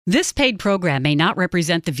This paid program may not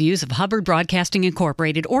represent the views of Hubbard Broadcasting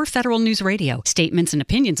Incorporated or Federal News Radio. Statements and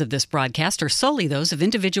opinions of this broadcast are solely those of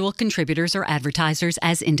individual contributors or advertisers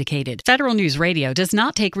as indicated. Federal News Radio does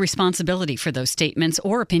not take responsibility for those statements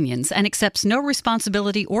or opinions and accepts no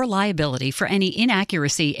responsibility or liability for any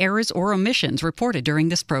inaccuracy, errors, or omissions reported during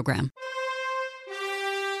this program.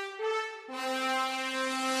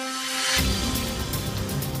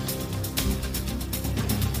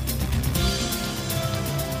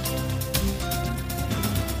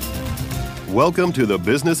 Welcome to the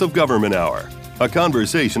Business of Government Hour, a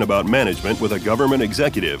conversation about management with a government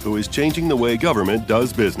executive who is changing the way government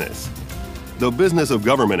does business. The Business of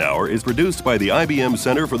Government Hour is produced by the IBM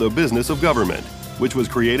Center for the Business of Government, which was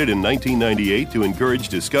created in 1998 to encourage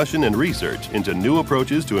discussion and research into new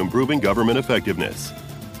approaches to improving government effectiveness.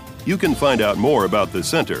 You can find out more about the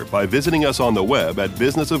center by visiting us on the web at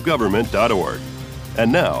businessofgovernment.org.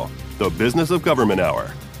 And now, the Business of Government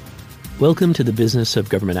Hour. Welcome to the Business of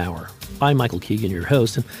Government Hour. I'm Michael Keegan, your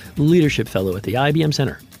host and Leadership Fellow at the IBM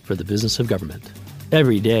Center for the Business of Government.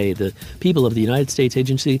 Every day, the people of the United States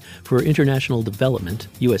Agency for International Development,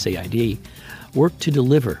 USAID, work to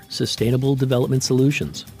deliver sustainable development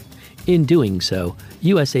solutions. In doing so,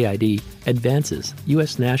 USAID advances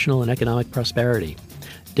U.S. national and economic prosperity,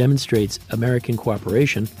 demonstrates American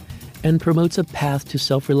cooperation, and promotes a path to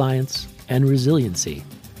self-reliance and resiliency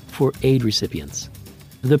for aid recipients.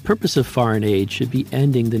 The purpose of foreign aid should be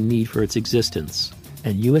ending the need for its existence,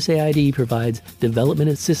 and USAID provides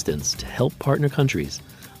development assistance to help partner countries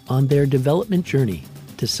on their development journey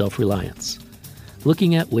to self-reliance,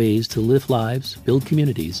 looking at ways to live lives, build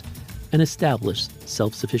communities, and establish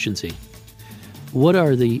self-sufficiency. What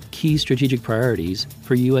are the key strategic priorities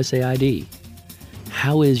for USAID?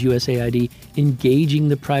 How is USAID engaging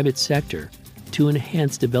the private sector to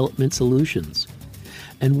enhance development solutions?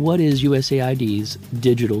 And what is USAID's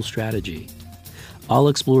digital strategy? I'll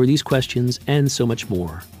explore these questions and so much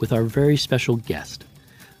more with our very special guest,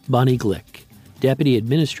 Bonnie Glick, Deputy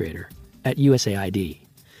Administrator at USAID.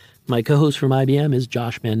 My co-host from IBM is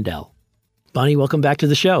Josh Mandel. Bonnie, welcome back to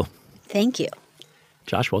the show. Thank you.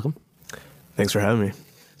 Josh, welcome. Thanks for having me.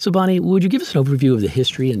 So, Bonnie, would you give us an overview of the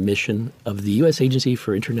history and mission of the U.S. Agency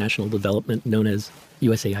for International Development, known as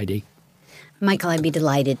USAID? Michael, I'd be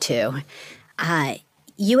delighted to.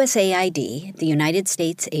 USAID, the United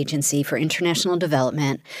States Agency for International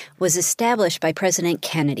Development, was established by President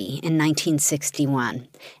Kennedy in 1961,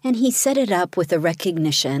 and he set it up with a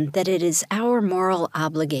recognition that it is our moral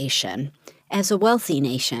obligation as a wealthy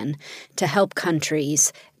nation to help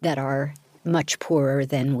countries that are much poorer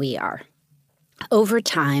than we are. Over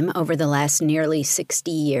time, over the last nearly 60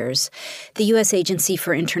 years, the U.S. Agency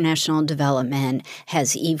for International Development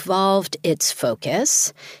has evolved its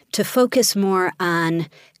focus to focus more on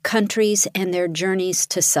countries and their journeys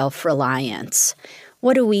to self-reliance.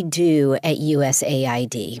 What do we do at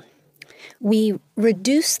USAID? We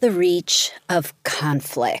reduce the reach of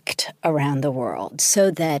conflict around the world so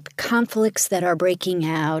that conflicts that are breaking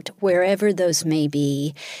out, wherever those may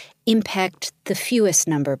be, impact the fewest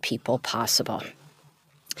number of people possible.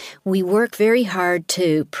 We work very hard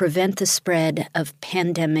to prevent the spread of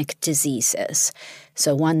pandemic diseases.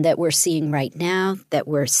 So one that we're seeing right now that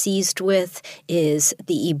we're seized with is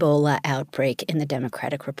the Ebola outbreak in the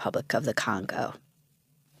Democratic Republic of the Congo.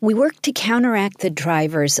 We work to counteract the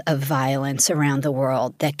drivers of violence around the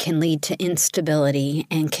world that can lead to instability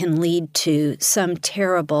and can lead to some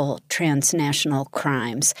terrible transnational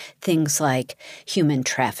crimes, things like human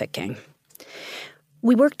trafficking.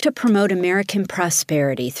 We work to promote American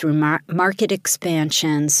prosperity through market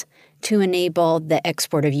expansions to enable the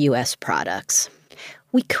export of U.S. products.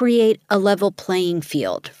 We create a level playing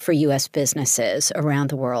field for U.S. businesses around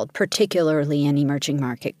the world, particularly in emerging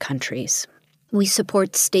market countries. We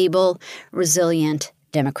support stable, resilient,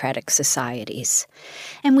 democratic societies.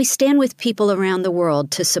 And we stand with people around the world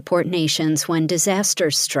to support nations when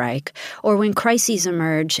disasters strike or when crises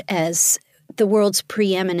emerge as the world's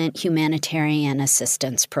preeminent humanitarian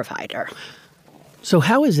assistance provider. So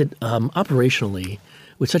how is it operationally,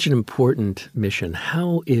 with such an important mission,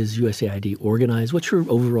 how is USAID organized? What's your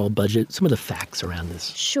overall budget? Some of the facts around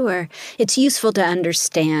this. Sure. It's useful to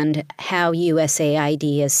understand how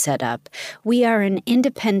USAID is set up. We are an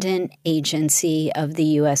independent agency of the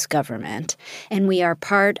U.S. government, and we are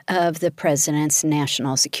part of the President's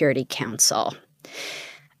National Security Council.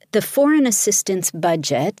 The foreign assistance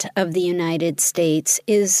budget of the United States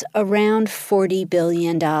is around $40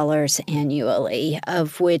 billion annually,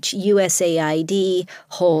 of which USAID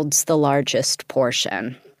holds the largest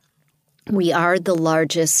portion. We are the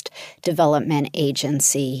largest development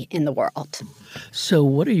agency in the world. So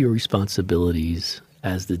what are your responsibilities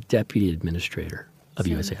as the Deputy Administrator of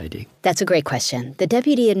USAID? That's a great question. The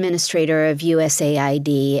Deputy Administrator of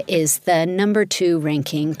USAID is the number 2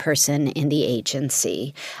 ranking person in the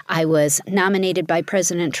agency. I was nominated by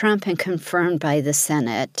President Trump and confirmed by the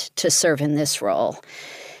Senate to serve in this role.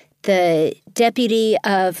 The deputy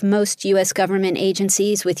of most U.S. government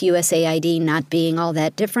agencies, with USAID not being all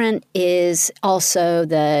that different, is also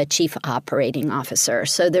the chief operating officer.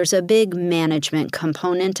 So there's a big management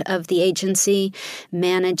component of the agency,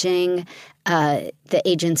 managing the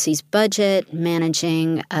agency's budget,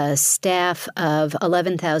 managing a staff of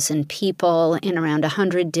 11,000 people in around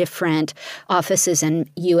 100 different offices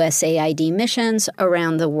and USAID missions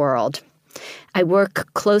around the world. I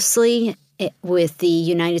work closely with the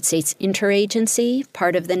United States Interagency,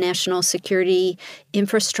 part of the national security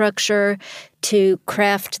infrastructure, to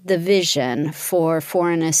craft the vision for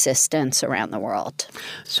foreign assistance around the world.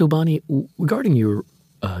 So, Bonnie, regarding your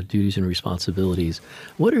duties and responsibilities,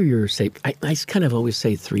 what are your, I kind of always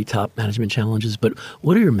say 3 top management challenges, but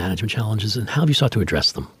what are your management challenges and how have you sought to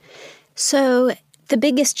address them? So the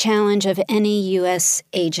biggest challenge of any U.S.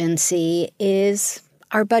 agency is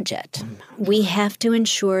our budget. We have to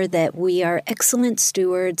ensure that we are excellent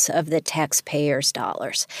stewards of the taxpayers'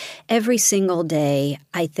 dollars. Every single day,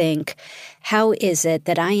 I think, how is it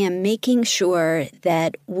that I am making sure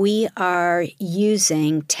that we are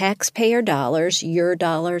using taxpayer dollars, your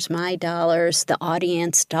dollars, my dollars, the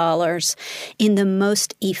audience dollars, in the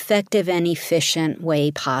most effective and efficient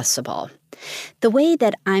way possible? The way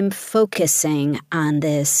that I'm focusing on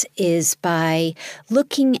this is by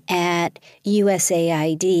looking at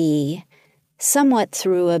USAID somewhat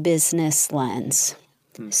through a business lens.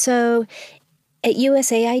 So at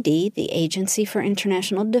USAID, the Agency for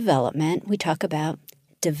International Development, we talk about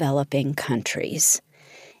developing countries.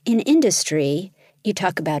 In industry, you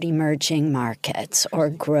talk about emerging markets or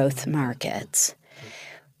growth markets.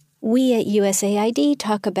 We at USAID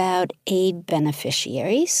talk about aid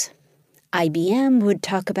beneficiaries. IBM would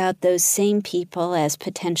talk about those same people as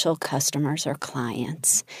potential customers or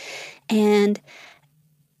clients. And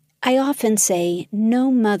I often say no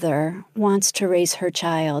mother wants to raise her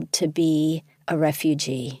child to be a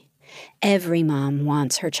refugee. Every mom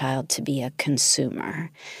wants her child to be a consumer.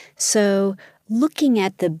 So looking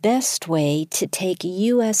at the best way to take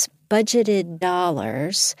U.S. budgeted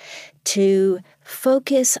dollars to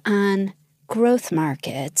focus on growth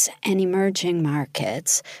markets and emerging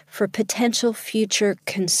markets for potential future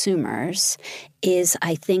consumers is,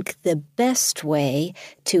 I think, the best way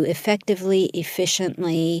to effectively,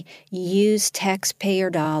 efficiently use taxpayer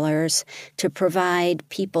dollars to provide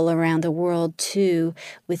people around the world, too,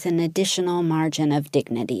 with an additional margin of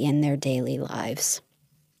dignity in their daily lives.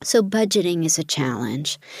 So budgeting is a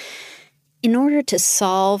challenge. In order to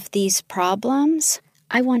solve these problems,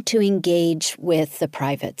 I want to engage with the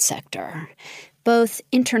private sector, both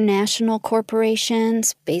international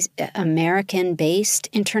corporations, American-based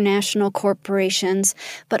international corporations,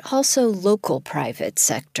 but also local private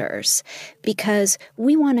sectors, because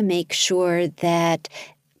we want to make sure that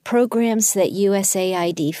programs that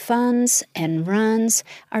USAID funds and runs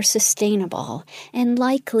are sustainable. And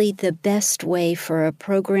likely the best way for a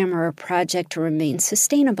program or a project to remain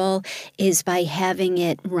sustainable is by having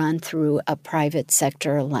it run through a private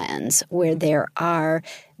sector lens, where there are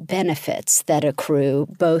benefits that accrue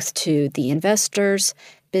both to the investors,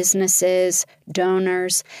 businesses,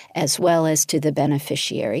 donors, as well as to the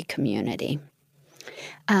beneficiary community.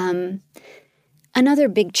 Another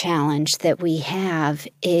big challenge that we have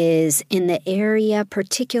is in the area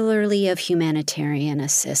particularly of humanitarian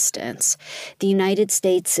assistance. The United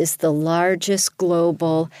States is the largest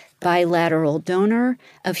global bilateral donor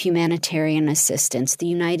of humanitarian assistance. The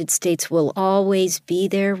United States will always be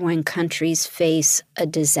there when countries face a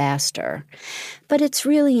disaster. But it's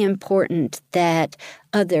really important that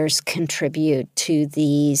others contribute to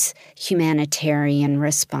these humanitarian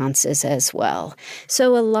responses as well.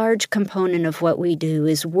 So a large component of what we do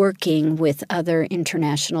is working with other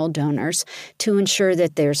international donors to ensure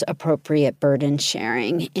that there's appropriate burden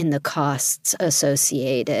sharing in the costs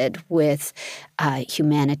associated with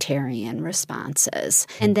humanitarian responses.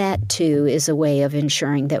 And that, too, is a way of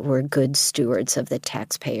ensuring that we're good stewards of the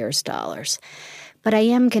taxpayers' dollars. But I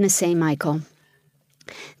am going to say, Michael,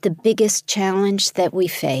 the biggest challenge that we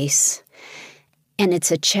face, and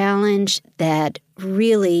it's a challenge that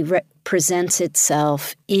really presents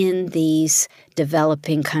itself in these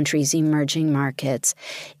developing countries, emerging markets,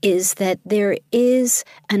 is that there is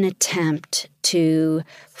an attempt to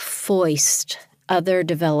foist other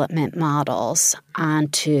development models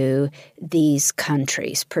onto these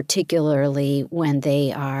countries, particularly when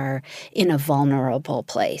they are in a vulnerable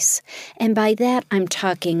place. And by that, I'm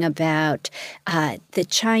talking about the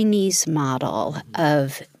Chinese model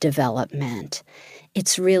of development.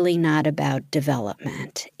 It's really not about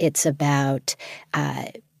development. It's about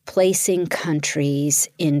placing countries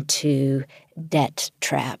into debt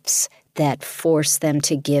traps that force them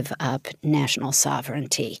to give up national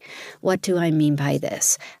sovereignty. What do I mean by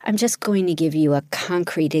this? I'm just going to give you a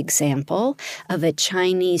concrete example of a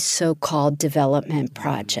Chinese so-called development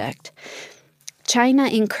project. China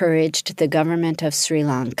encouraged the government of Sri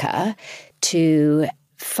Lanka to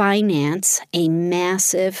finance a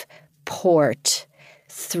massive port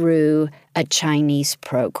through a Chinese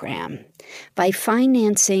program. By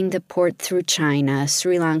financing the port through China,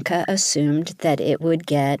 Sri Lanka assumed that it would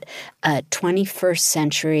get a 21st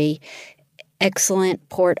century excellent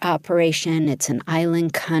port operation. It's an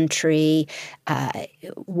island country.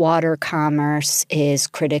 Water commerce is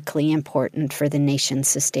critically important for the nation's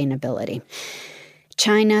sustainability.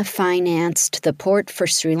 China financed the port for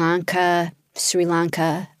Sri Lanka. Sri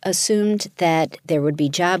Lanka assumed that there would be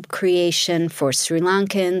job creation for Sri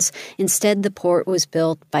Lankans. Instead, the port was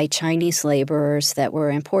built by Chinese laborers that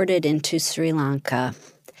were imported into Sri Lanka.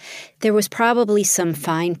 There was probably some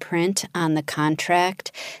fine print on the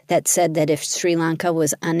contract that said that if Sri Lanka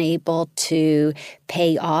was unable to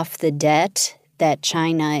pay off the debt that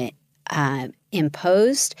China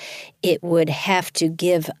imposed, it would have to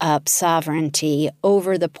give up sovereignty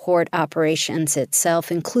over the port operations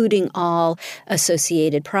itself, including all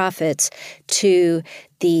associated profits, to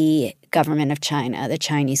the government of China, the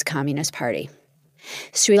Chinese Communist Party.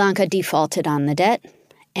 Sri Lanka defaulted on the debt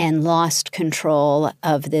and lost control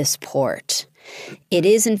of this port. It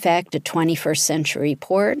is, in fact, a 21st century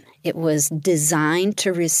port. It was designed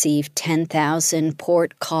to receive 10,000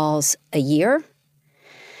 port calls a year.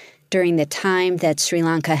 During the time that Sri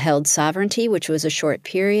Lanka held sovereignty, which was a short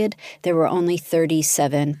period, there were only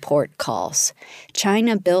 37 port calls.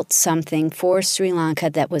 China built something for Sri Lanka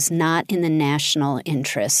that was not in the national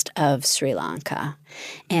interest of Sri Lanka.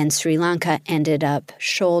 And Sri Lanka ended up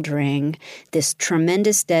shouldering this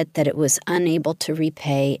tremendous debt that it was unable to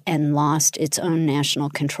repay and lost its own national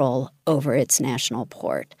control over its national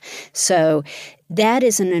port. So that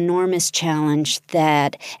is an enormous challenge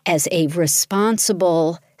that, as a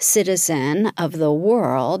responsible citizen of the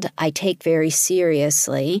world, I take very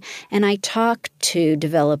seriously, and I talk to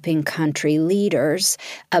developing country leaders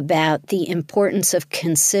about the importance of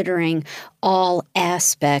considering all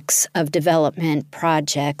aspects of development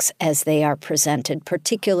projects as they are presented,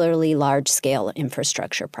 particularly large-scale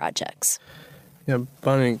infrastructure projects. Yeah,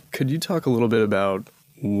 Bonnie, could you talk a little bit about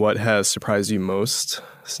what has surprised you most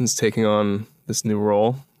since taking on this new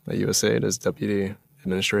role at USAID as Deputy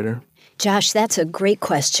Administrator? Josh, that's a great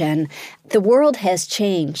question. The world has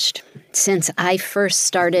changed since I first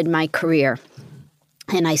started my career.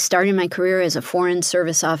 And I started my career as a Foreign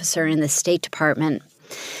Service Officer in the State Department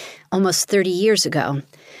almost 30 years ago.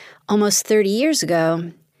 Almost 30 years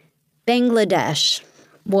ago, Bangladesh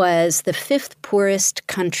was the 5th poorest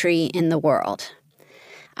country in the world.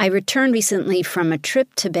 I returned recently from a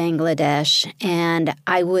trip to Bangladesh, and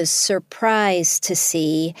I was surprised to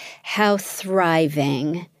see how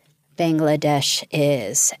thriving Bangladesh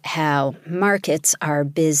is, how markets are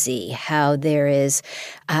busy, how there is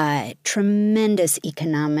tremendous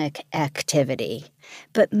economic activity.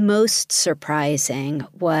 But most surprising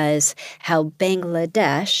was how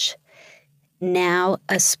Bangladesh now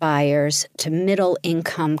aspires to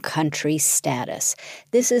middle-income country status.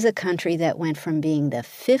 This is a country that went from being the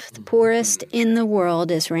 5th poorest in the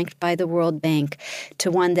world, as ranked by the World Bank,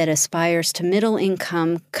 to one that aspires to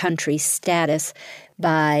middle-income country status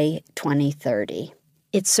by 2030.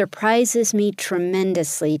 It surprises me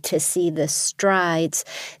tremendously to see the strides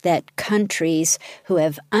that countries who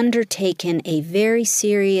have undertaken a very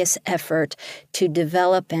serious effort to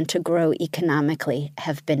develop and to grow economically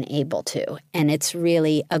have been able to. And it's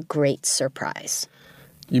really a great surprise.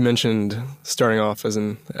 You mentioned starting off as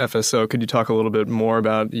an FSO. Could you talk a little bit more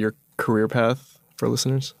about your career path for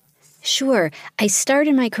listeners? Sure. I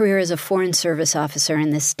started my career as a Foreign Service Officer in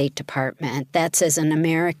the State Department. That's as an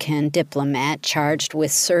American diplomat charged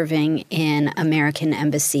with serving in American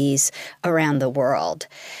embassies around the world.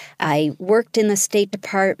 I worked in the State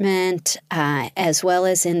Department as well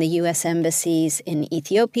as in the U.S. embassies in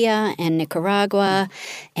Ethiopia and Nicaragua,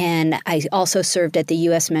 and I also served at the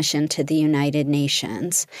U.S. mission to the United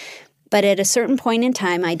Nations. But at a certain point in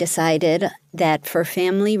time, I decided that for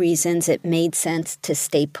family reasons, it made sense to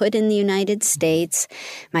stay put in the United States.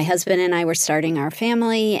 My husband and I were starting our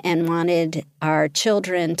family and wanted our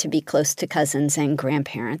children to be close to cousins and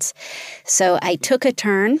grandparents. So I took a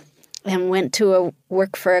turn and went to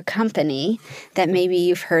work for a company that maybe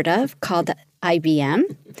you've heard of called IBM.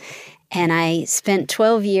 And I spent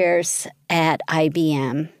 12 years at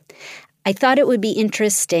IBM. I thought it would be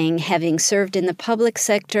interesting, having served in the public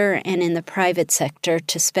sector and in the private sector,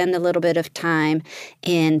 to spend a little bit of time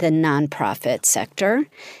in the nonprofit sector.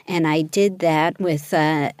 And I did that with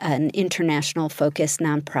an international-focused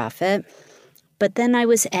nonprofit. But then I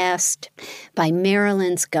was asked by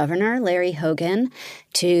Maryland's governor, Larry Hogan,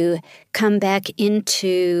 to come back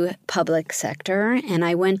into public sector, and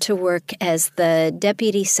I went to work as the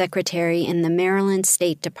deputy secretary in the Maryland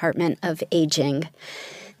State Department of Aging.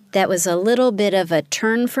 That was a little bit of a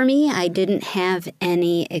turn for me. I didn't have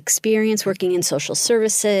any experience working in social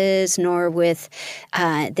services, nor with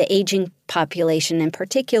the aging population in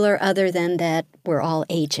particular, other than that we're all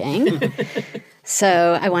aging.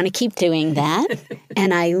 So I want to keep doing that.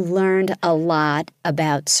 And I learned a lot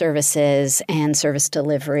about services and service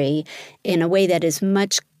delivery in a way that is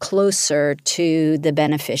much closer to the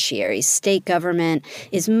beneficiaries. State government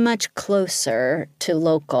is much closer to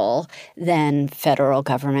local than federal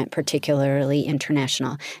government, particularly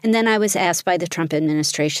international. And then I was asked by the Trump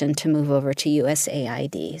administration to move over to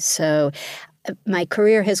USAID. So my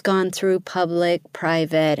career has gone through public,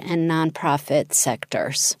 private, and nonprofit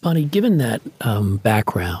sectors. Bonnie, given that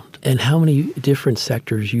background and how many different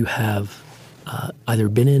sectors you have either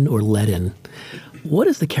been in or led in, what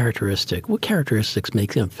characteristics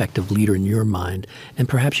make an effective leader in your mind? And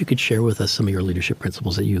perhaps you could share with us some of your leadership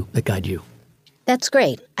principles that guide you. That's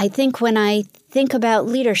great. I think when I think about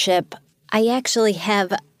leadership, I actually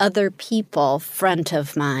have other people front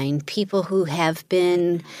of mind, people who have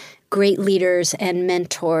been great leaders and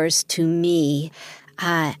mentors to me.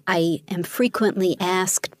 I am frequently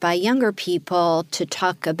asked by younger people to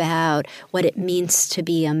talk about what it means to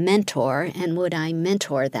be a mentor and would I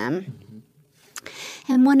mentor them.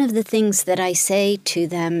 And one of the things that I say to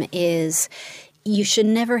them is you should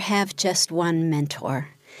never have just one mentor.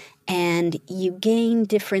 And you gain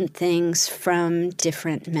different things from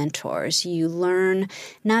different mentors. You learn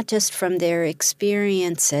not just from their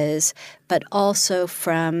experiences, but also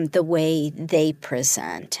from the way they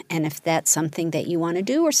present, and if that's something that you want to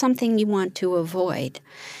do or something you want to avoid.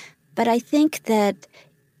 But I think that,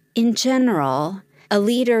 in general, a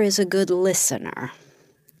leader is a good listener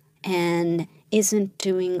and isn't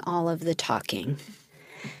doing all of the talking.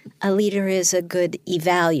 A leader is a good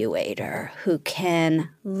evaluator who can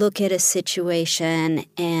look at a situation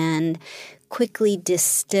and quickly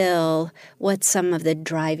distill what some of the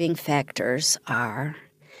driving factors are.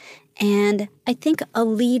 And I think a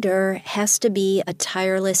leader has to be a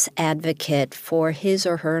tireless advocate for his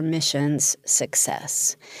or her mission's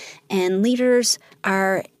success. And leaders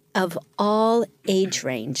are of all age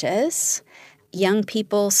ranges. Young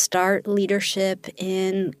people start leadership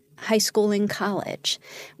in high school and college,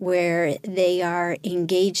 where they are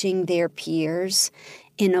engaging their peers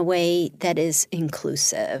in a way that is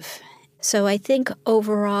inclusive. So I think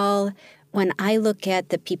overall, when I look at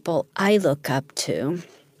the people I look up to,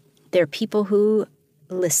 they're people who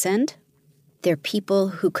listened. They're people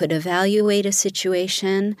who could evaluate a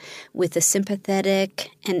situation with a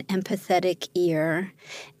sympathetic and empathetic ear.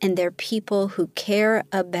 And they're people who care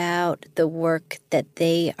about the work that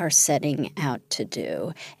they are setting out to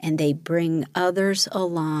do. And they bring others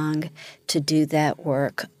along to do that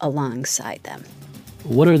work alongside them.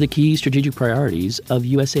 What are the key strategic priorities of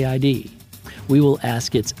USAID? We will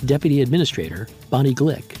ask its Deputy Administrator, Bonnie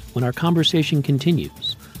Glick, when our conversation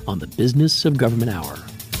continues on the Business of Government Hour.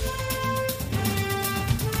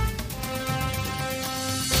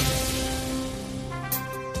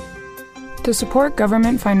 To support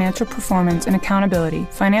government financial performance and accountability,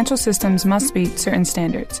 financial systems must meet certain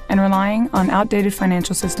standards, and relying on outdated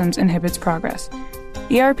financial systems inhibits progress.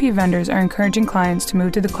 ERP vendors are encouraging clients to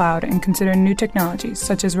move to the cloud and consider new technologies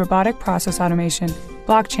such as robotic process automation,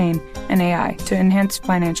 blockchain, and AI to enhance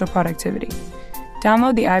financial productivity.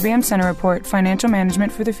 Download the IBM Center Report, Financial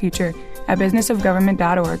Management for the Future, at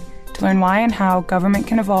businessofgovernment.org to learn why and how government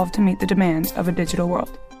can evolve to meet the demands of a digital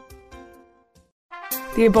world.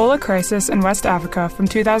 The Ebola crisis in West Africa from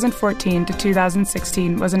 2014 to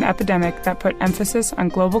 2016 was an epidemic that put emphasis on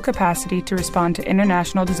global capacity to respond to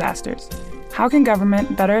international disasters. How can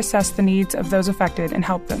government better assess the needs of those affected and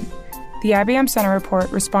help them? The IBM Center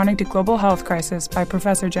Report, Responding to Global Health Crisis by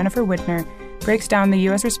Professor Jennifer Whitner, breaks down the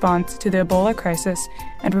U.S. response to the Ebola crisis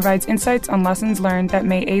and provides insights on lessons learned that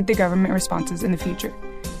may aid the government responses in the future.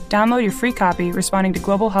 Download your free copy, Responding to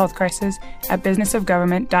Global Health Crisis, at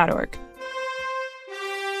businessofgovernment.org.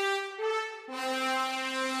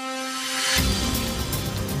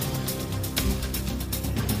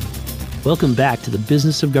 Welcome back to the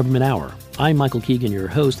Business of Government Hour. I'm Michael Keegan, your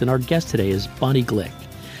host, and our guest today is Bonnie Glick,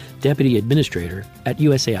 Deputy Administrator at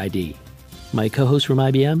USAID. My co-host from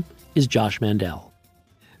IBM is Josh Mandel.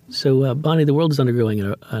 So, Bonnie, the world is undergoing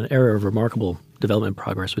an era of remarkable development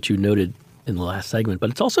progress, which you noted in the last segment, but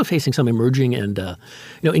it's also facing some emerging and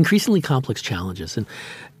increasingly complex challenges. And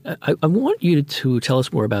I want you to tell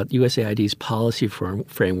us more about USAID's policy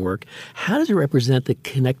framework. How does it represent the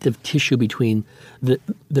connective tissue between the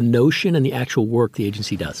notion and the actual work the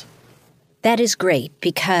agency does? That is great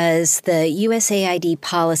because the USAID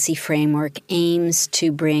policy framework aims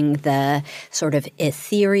to bring the sort of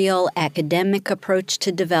ethereal academic approach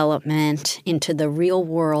to development into the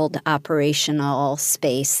real-world operational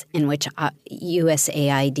space in which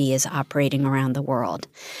USAID is operating around the world.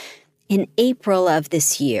 In April of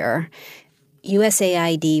this year,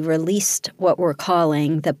 USAID released what we're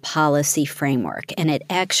calling the policy framework, and it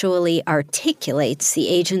actually articulates the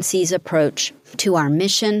agency's approach to our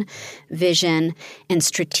mission, vision, and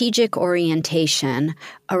strategic orientation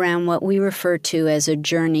around what we refer to as a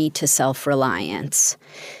journey to self-reliance.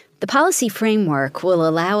 The policy framework will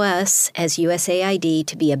allow us as USAID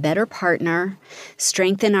to be a better partner,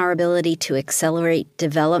 strengthen our ability to accelerate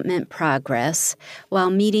development progress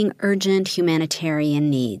while meeting urgent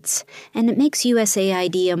humanitarian needs. And it makes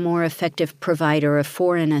USAID a more effective provider of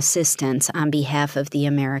foreign assistance on behalf of the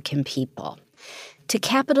American people. To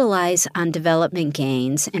capitalize on development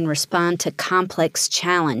gains and respond to complex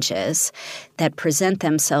challenges that present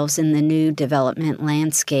themselves in the new development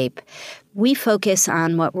landscape, we focus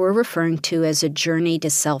on what we're referring to as a journey to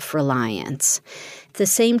self-reliance. At the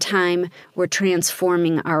same time, we're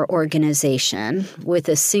transforming our organization with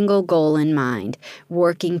a single goal in mind,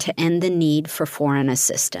 working to end the need for foreign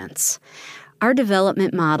assistance. Our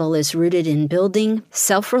development model is rooted in building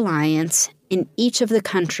self-reliance in each of the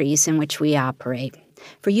countries in which we operate.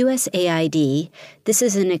 For USAID, this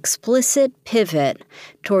is an explicit pivot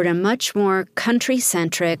toward a much more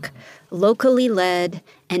country-centric, locally led,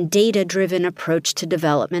 and data-driven approach to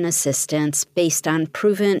development assistance based on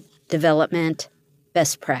proven development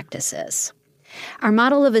best practices. Our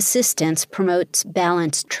model of assistance promotes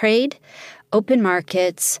balanced trade, open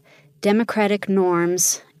markets, democratic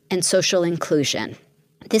norms, and social inclusion.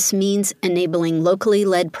 This means enabling locally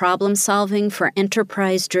led problem solving for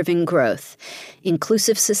enterprise-driven growth,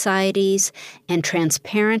 inclusive societies, and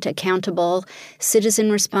transparent, accountable,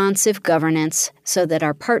 citizen-responsive governance so that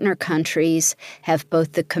our partner countries have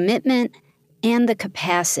both the commitment and the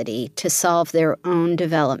capacity to solve their own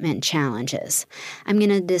development challenges. I'm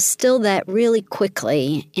going to distill that really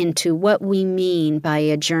quickly into what we mean by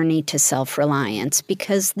a journey to self-reliance,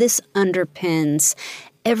 because this underpins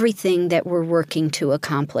everything that we're working to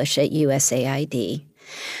accomplish at USAID.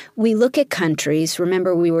 We look at countries.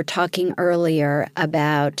 Remember, we were talking earlier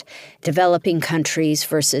about developing countries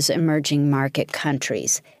versus emerging market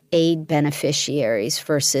countries, aid beneficiaries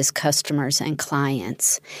versus customers and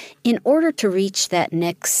clients. In order to reach that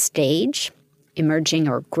next stage, emerging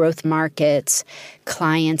or growth markets,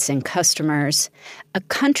 clients and customers, a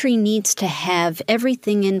country needs to have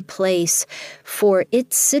everything in place for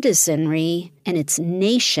its citizenry and its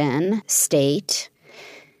nation state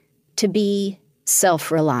to be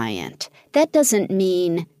self-reliant. That doesn't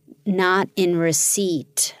mean not in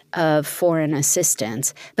receipt of foreign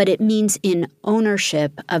assistance, but it means in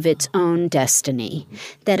ownership of its own destiny,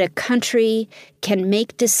 that a country can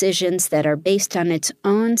make decisions that are based on its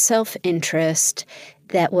own self-interest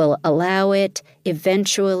that will allow it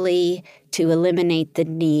eventually to eliminate the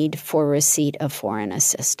need for receipt of foreign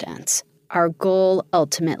assistance. Our goal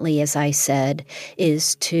ultimately, as I said,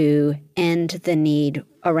 is to end the need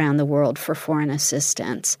around the world for foreign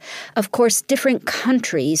assistance. Of course, different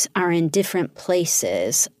countries are in different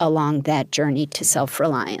places along that journey to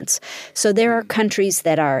self-reliance. So there are countries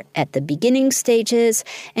that are at the beginning stages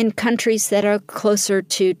and countries that are closer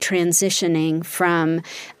to transitioning from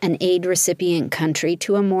an aid recipient country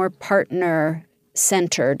to a more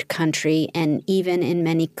partner-centered country, and even in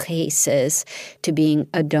many cases to being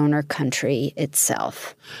a donor country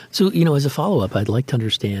itself. So, as a follow-up, I'd like to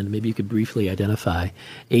understand, maybe you could briefly identify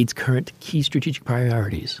aid's current key strategic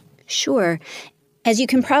priorities. Sure. As you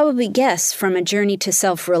can probably guess from a journey to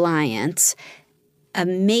self-reliance, a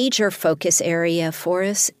major focus area for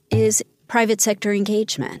us is private sector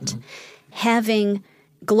engagement. Having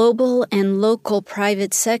global and local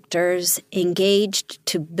private sectors engaged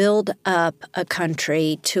to build up a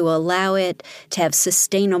country to allow it to have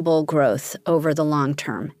sustainable growth over the long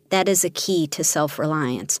term. That is a key to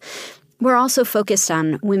self-reliance. We're also focused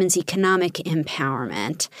on women's economic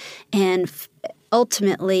empowerment and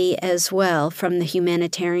ultimately, as well, from the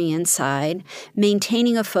humanitarian side,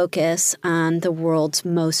 maintaining a focus on the world's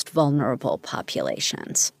most vulnerable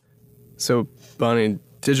populations. So, Bonnie,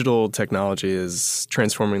 digital technology is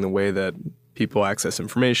transforming the way that people access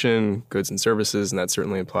information, goods, and services, and that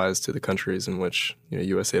certainly applies to the countries in which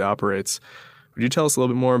USAID operates. Would you tell us a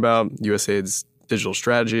little bit more about USAID's digital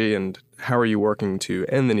strategy, and how are you working to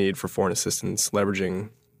end the need for foreign assistance leveraging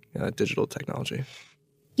digital technology?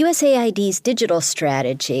 USAID's digital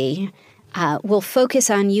strategy will focus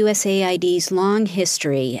on USAID's long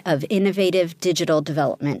history of innovative digital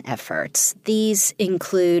development efforts. These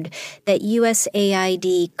include that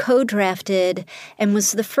USAID co-drafted and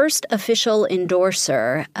was the first official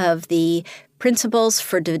endorser of the Principles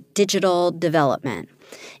for Digital Development.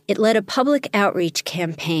 It led a public outreach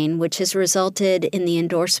campaign which has resulted in the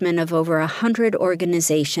endorsement of over 100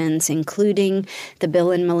 organizations, including the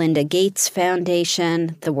Bill and Melinda Gates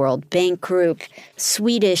Foundation, the World Bank Group,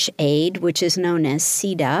 Swedish Aid, which is known as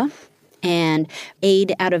SIDA, and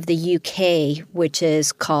aid out of the UK, which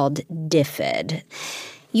is called DFID.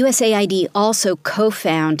 USAID also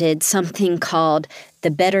co-founded something called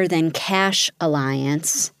the Better Than Cash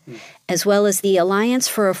Alliance, as well as the Alliance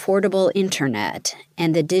for Affordable Internet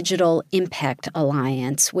and the Digital Impact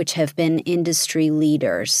Alliance, which have been industry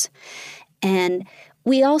leaders. And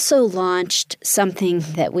we also launched something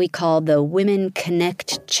that we call the Women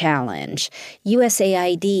Connect Challenge.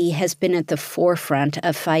 USAID has been at the forefront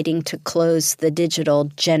of fighting to close the digital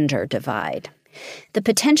gender divide. The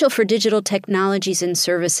potential for digital technologies and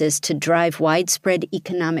services to drive widespread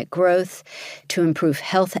economic growth, to improve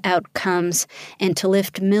health outcomes, and to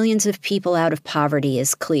lift millions of people out of poverty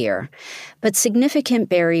is clear. But significant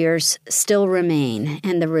barriers still remain,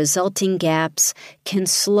 and the resulting gaps can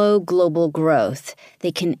slow global growth.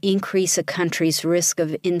 They can increase a country's risk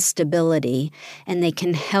of instability, and they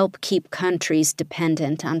can help keep countries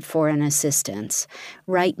dependent on foreign assistance.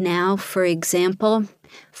 Right now, for example,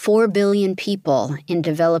 4 billion people in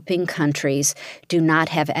developing countries do not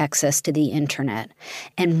have access to the internet,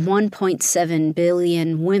 and 1.7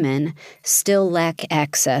 billion women still lack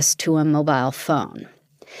access to a mobile phone.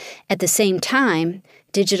 At the same time,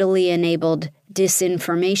 digitally enabled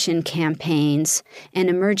disinformation campaigns and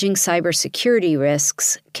emerging cybersecurity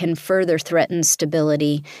risks can further threaten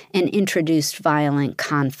stability and introduce violent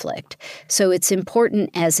conflict. So it's important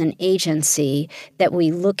as an agency that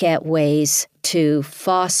we look at ways to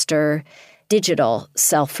foster digital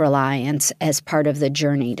self-reliance as part of the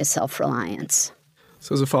journey to self-reliance.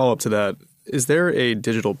 So as a follow-up to that, is there a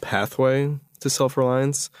digital pathway to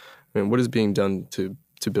self-reliance? I mean, what is being done to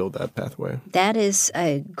build that pathway? That is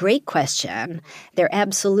a great question. There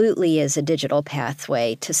absolutely is a digital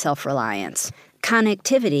pathway to self-reliance.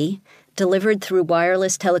 Connectivity, delivered through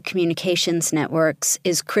wireless telecommunications networks,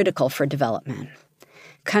 is critical for development.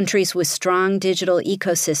 Countries with strong digital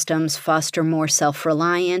ecosystems foster more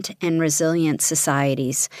self-reliant and resilient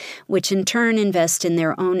societies, which in turn invest in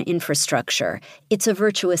their own infrastructure. It's a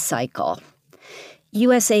virtuous cycle.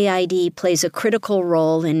 USAID plays a critical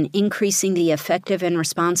role in increasing the effective and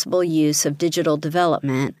responsible use of digital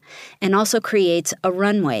development and also creates a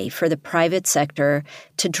runway for the private sector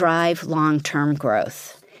to drive long-term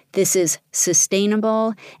growth. This is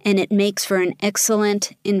sustainable, and it makes for an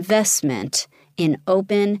excellent investment in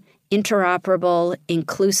open, interoperable,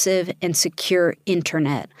 inclusive, and secure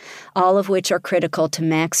internet, all of which are critical to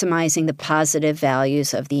maximizing the positive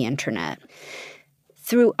values of the internet.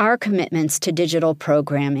 Through our commitments to digital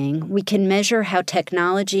programming, we can measure how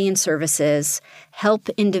technology and services help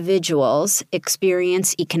individuals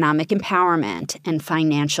experience economic empowerment and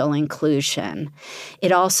financial inclusion.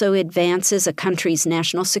 It also advances a country's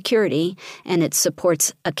national security, and it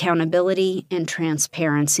supports accountability and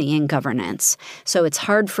transparency in governance. So it's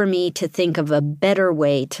hard for me to think of a better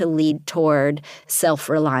way to lead toward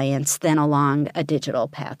self-reliance than along a digital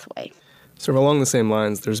pathway. Sort of along the same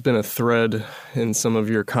lines, there's been a thread in some of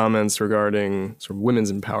your comments regarding sort of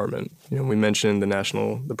women's empowerment. We mentioned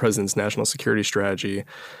the president's national security strategy.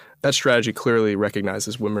 That strategy clearly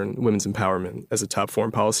recognizes women's empowerment as a top foreign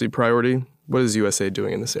policy priority. What is USAID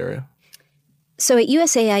doing in this area? So at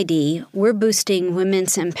USAID, we're boosting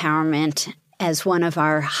women's empowerment as one of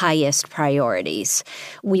our highest priorities.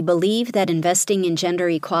 We believe that investing in gender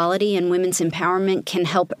equality and women's empowerment can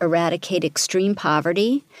help eradicate extreme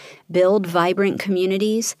poverty, build vibrant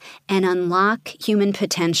communities, and unlock human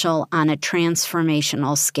potential on a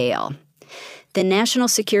transformational scale. The National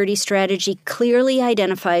Security Strategy clearly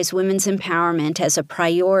identifies women's empowerment as a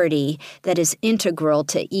priority that is integral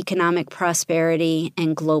to economic prosperity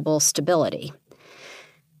and global stability.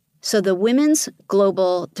 So the Women's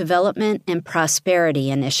Global Development and Prosperity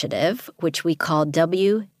Initiative, which we call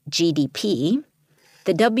WGDP,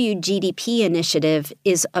 the WGDP initiative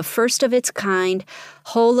is a first-of-its-kind,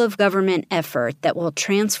 whole-of-government effort that will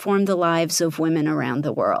transform the lives of women around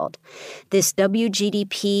the world. This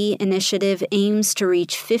WGDP initiative aims to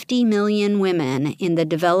reach 50 million women in the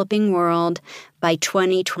developing world by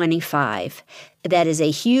 2025. That is a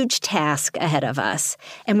huge task ahead of us,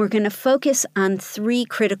 and we're going to focus on 3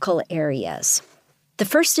 critical areas. The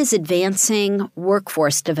first is advancing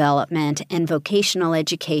workforce development and vocational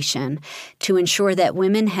education to ensure that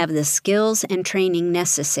women have the skills and training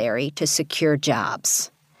necessary to secure jobs.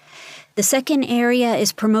 The second area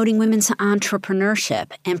is promoting women's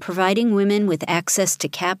entrepreneurship and providing women with access to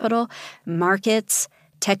capital, markets,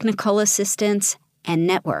 technical assistance, and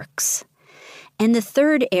networks. And the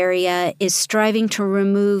third area is striving to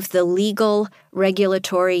remove the legal,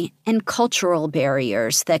 regulatory, and cultural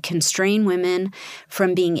barriers that constrain women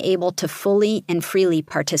from being able to fully and freely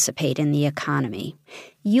participate in the economy.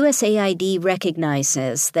 USAID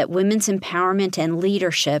recognizes that women's empowerment and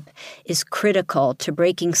leadership is critical to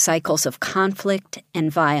breaking cycles of conflict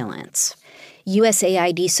and violence.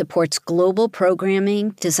 USAID supports global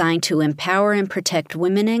programming designed to empower and protect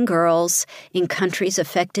women and girls in countries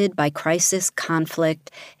affected by crisis,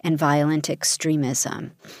 conflict, and violent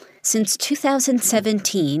extremism. Since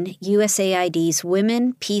 2017, USAID's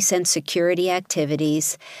Women, Peace, and Security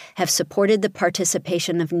activities have supported the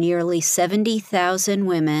participation of nearly 70,000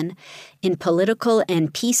 women in political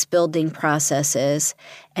and peace-building processes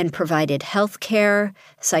and provided health care,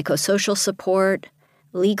 psychosocial support,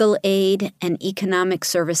 legal aid, and economic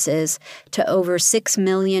services to over 6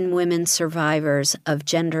 million women survivors of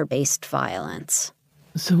gender-based violence.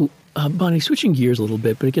 So, Bonnie, switching gears a little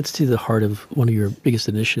bit, but it gets to the heart of one of your biggest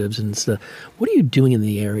initiatives, and it's what are you doing in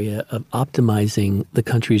the area of optimizing the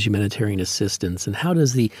country's humanitarian assistance, and how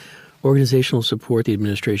does the organizational support the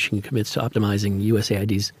administration commits to optimizing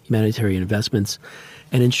USAID's humanitarian investments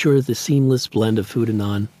and ensure the seamless blend of food and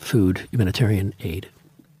non-food humanitarian aid?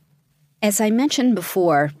 As I mentioned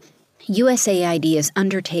before, USAID is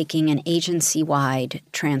undertaking an agency-wide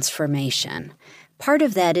transformation. Part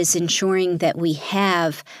of that is ensuring that we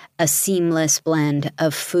have a seamless blend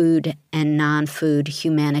of food and non-food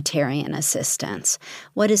humanitarian assistance.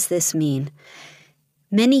 What does this mean?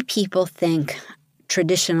 Many people think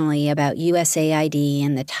traditionally about USAID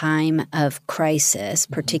in the time of crisis,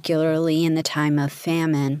 particularly in the time of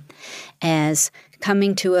famine, as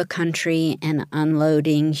coming to a country and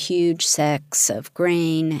unloading huge sacks of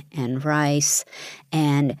grain and rice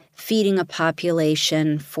and feeding a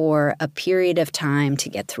population for a period of time to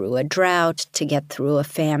get through a drought, to get through a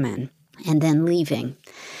famine, and then leaving.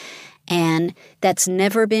 And that's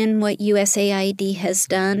never been what USAID has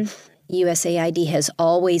done. USAID has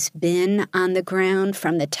always been on the ground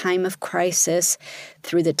from the time of crisis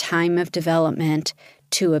through the time of development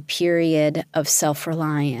to a period of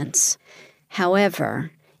self-reliance.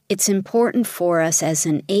 However, it's important for us as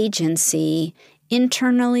an agency,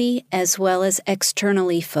 internally as well as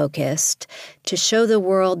externally focused, to show the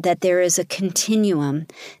world that there is a continuum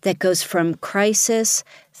that goes from crisis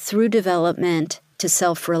through development to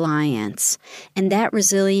self-reliance. And that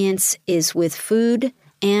resilience is with food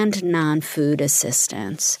and non-food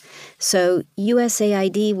assistance. So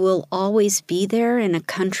USAID will always be there in a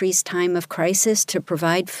country's time of crisis to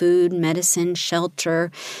provide food, medicine,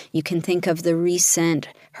 shelter. You can think of the recent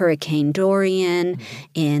Hurricane Dorian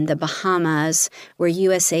in the Bahamas, where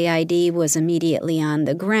USAID was immediately on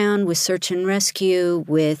the ground with search and rescue,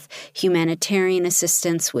 with humanitarian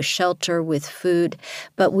assistance, with shelter, with food.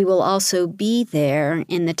 But we will also be there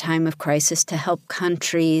in the time of crisis to help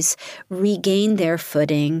countries regain their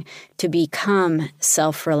footing to become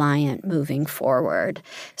self-reliant moving forward.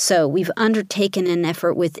 So we've undertaken an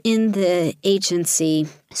effort within the agency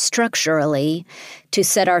structurally to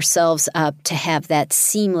set ourselves up to have that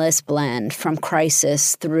seamless blend from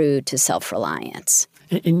crisis through to self-reliance.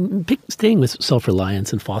 And staying with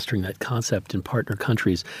self-reliance and fostering that concept in partner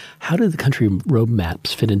countries, how do the country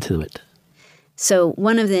roadmaps fit into it? So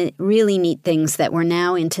one of the really neat things that we're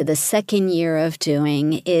now into the second year of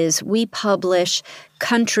doing is we publish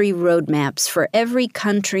country roadmaps for every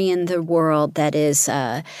country in the world that is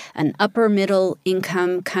an upper middle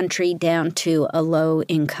income country down to a low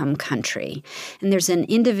income country. And there's an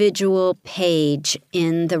individual page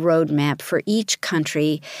in the roadmap for each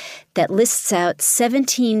country that lists out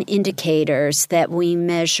 17 indicators that we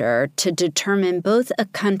measure to determine both a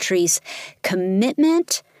country's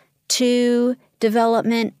commitment to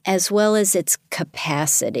development as well as its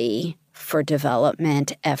capacity for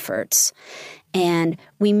development efforts. And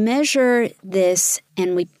we measure this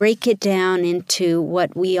and we break it down into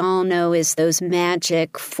what we all know is those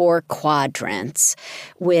magic 4 quadrants,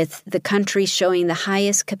 with the countries showing the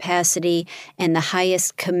highest capacity and the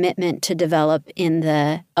highest commitment to develop in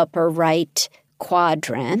the upper right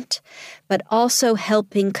quadrant, but also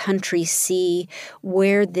helping countries see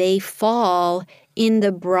where they fall in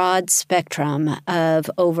the broad spectrum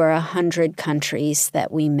of over 100 countries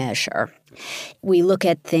that we measure. We look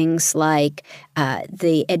at things like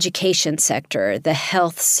the education sector, the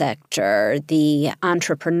health sector, the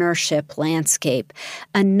entrepreneurship landscape,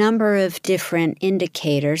 a number of different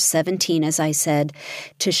indicators, 17 as I said,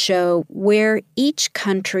 to show where each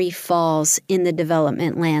country falls in the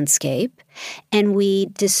development landscape. And we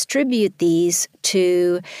distribute these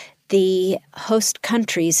to the host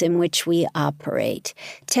countries in which we operate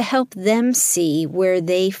to help them see where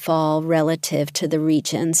they fall relative to the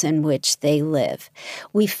regions in which they live.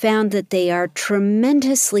 We found that they are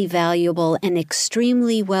tremendously valuable and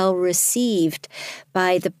extremely well received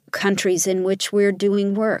by the countries in which we're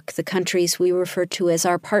doing work, the countries we refer to as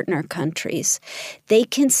our partner countries. They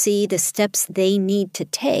can see the steps they need to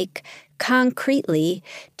take concretely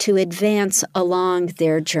to advance along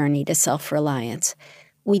their journey to self-reliance.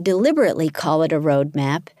 We deliberately call it a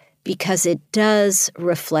roadmap because it does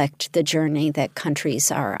reflect the journey that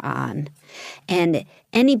countries are on. And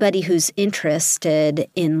anybody who's interested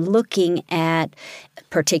in looking at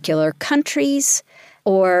particular countries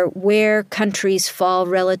or where countries fall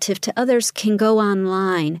relative to others can go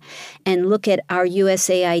online and look at our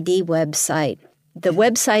USAID website. The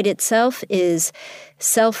website itself is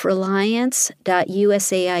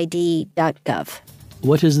selfreliance.usaid.gov.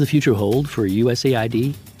 What does the future hold for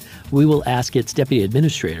USAID? We will ask its Deputy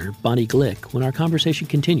Administrator, Bonnie Glick, when our conversation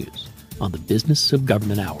continues on the Business of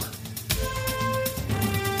Government Hour.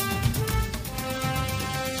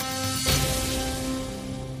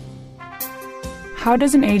 How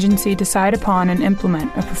does an agency decide upon and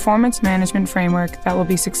implement a performance management framework that will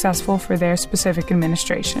be successful for their specific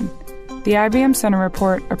administration? The IBM Center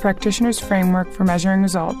Report, A Practitioner's Framework for Measuring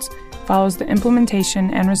Results, follows the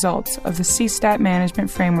implementation and results of the CSTAT management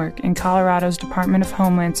framework in Colorado's Department of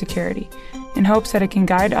Homeland Security in hopes that it can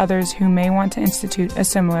guide others who may want to institute a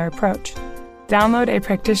similar approach. Download A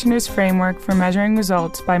Practitioner's Framework for Measuring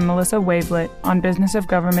Results by Melissa Wavelet on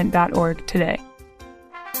businessofgovernment.org today.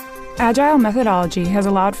 Agile methodology has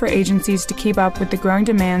allowed for agencies to keep up with the growing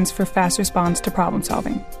demands for fast response to problem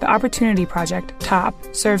solving. The Opportunity Project, TOP,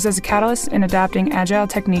 serves as a catalyst in adapting agile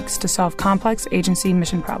techniques to solve complex agency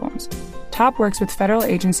mission problems. TOP works with federal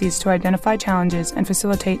agencies to identify challenges and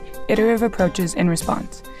facilitate iterative approaches in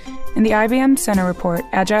response. In the IBM Center Report,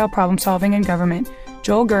 Agile Problem Solving in Government,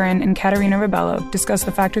 Joel Gurin and Katerina Rebello discuss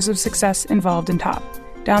the factors of success involved in TOP.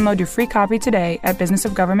 Download your free copy today at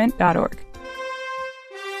businessofgovernment.org.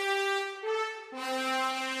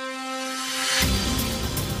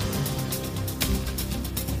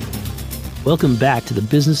 Welcome back to the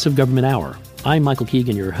Business of Government Hour. I'm Michael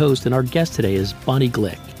Keegan, your host, and our guest today is Bonnie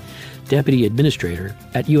Glick, Deputy Administrator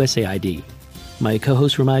at USAID. My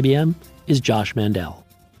co-host from IBM is Josh Mandel.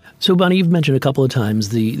 So, Bonnie, you've mentioned a couple of times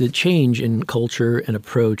the change in culture and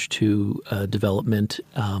approach to development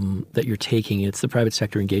that you're taking. It's the private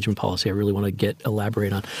sector engagement policy I really want to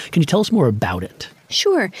elaborate on. Can you tell us more about it?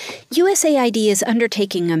 Sure. USAID is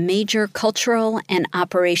undertaking a major cultural and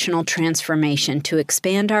operational transformation to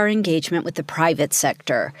expand our engagement with the private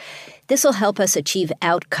sector. This will help us achieve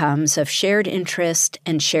outcomes of shared interest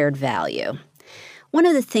and shared value. One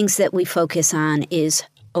of the things that we focus on is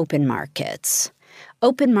open markets.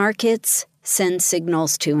 Open markets send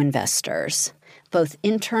signals to investors, both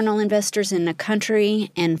internal investors in a country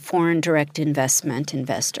and foreign direct investment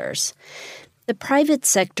investors. The private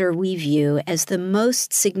sector we view as the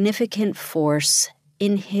most significant force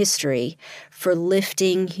in history for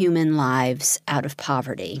lifting human lives out of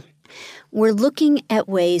poverty. We're looking at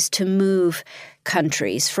ways to move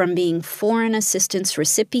countries from being foreign assistance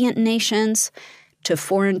recipient nations to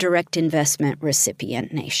foreign direct investment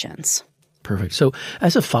recipient nations. Perfect. So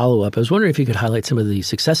as a follow-up, I was wondering if you could highlight some of the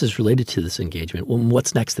successes related to this engagement.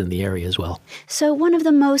 What's next in the area as well? So one of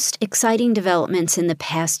the most exciting developments in the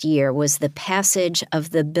past year was the passage of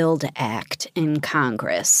the BUILD Act in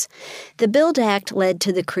Congress. The BUILD Act led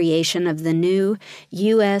to the creation of the new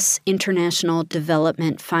U.S. International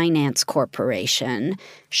Development Finance Corporation.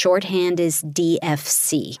 Shorthand is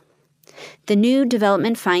DFC. The new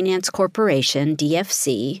Development Finance Corporation,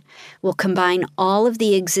 DFC, will combine all of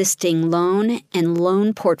the existing loan and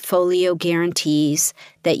loan portfolio guarantees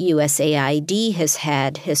that USAID has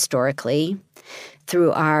had historically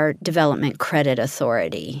through our Development Credit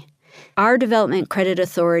Authority. Our Development Credit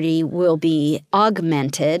Authority will be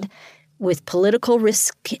augmented with political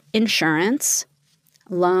risk insurance,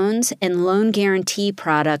 loans, and loan guarantee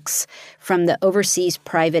products from the Overseas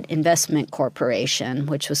Private Investment Corporation,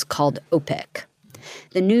 which was called OPIC.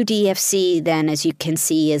 The new DFC, then, as you can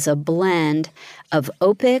see, is a blend of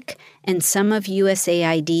OPIC and some of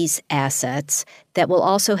USAID's assets that will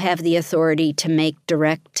also have the authority to make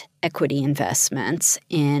direct equity investments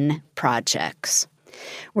in projects.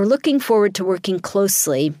 We're looking forward to working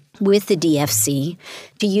closely with the DFC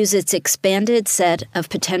to use its expanded set of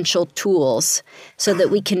potential tools so that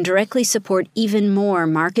we can directly support even more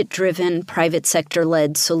market-driven, private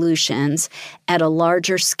sector-led solutions at a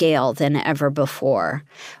larger scale than ever before.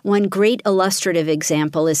 One great illustrative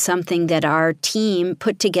example is something that our team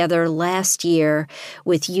put together last year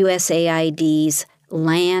with USAID's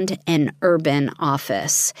Land and Urban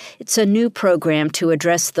Office. It's a new program to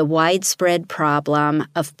address the widespread problem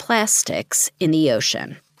of plastics in the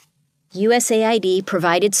ocean. USAID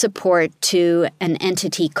provided support to an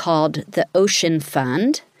entity called the Ocean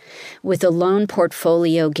Fund with a loan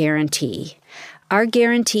portfolio guarantee. Our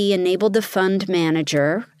guarantee enabled the fund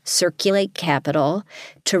manager, Circulate Capital,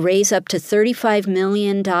 to raise up to $35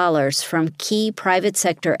 million from key private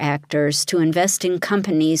sector actors to invest in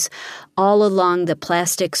companies all along the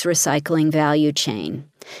plastics recycling value chain.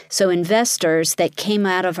 So investors that came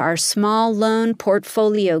out of our small loan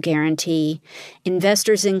portfolio guarantee,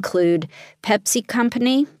 investors include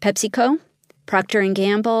PepsiCo, Procter &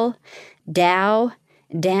 Gamble, Dow,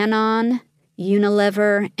 Danone,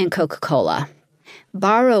 Unilever, and Coca-Cola.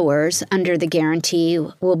 Borrowers under the guarantee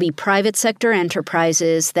will be private sector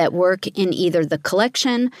enterprises that work in either the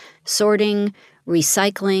collection, sorting,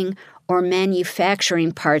 recycling, or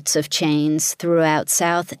manufacturing parts of chains throughout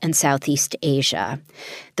South and Southeast Asia.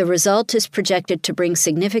 The result is projected to bring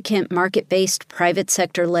significant market-based private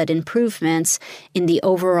sector-led improvements in the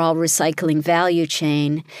overall recycling value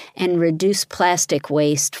chain and reduce plastic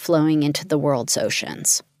waste flowing into the world's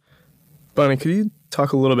oceans. Bonnie, could you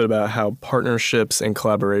talk a little bit about how partnerships and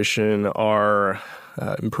collaboration are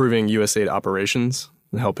improving USAID operations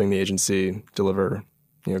and helping the agency deliver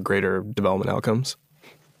greater development outcomes?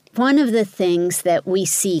 One of the things that we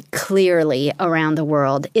see clearly around the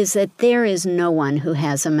world is that there is no one who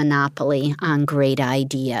has a monopoly on great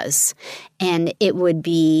ideas. And it would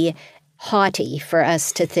be haughty for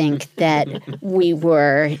us to think that we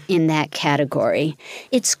were in that category.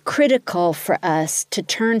 It's critical for us to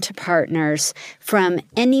turn to partners from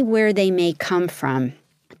anywhere they may come from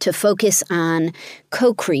to focus on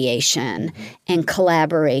co-creation and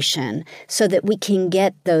collaboration so that we can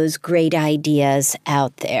get those great ideas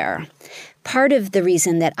out there. Part of the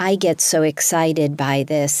reason that I get so excited by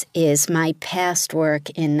this is my past work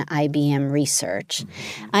in IBM Research.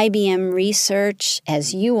 IBM Research,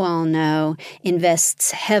 as you all know, invests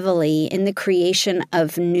heavily in the creation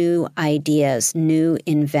of new ideas, new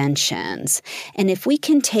inventions. And if we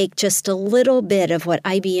can take just a little bit of what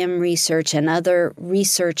IBM Research and other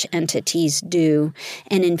research entities do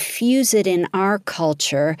and infuse it in our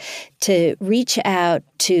culture to reach out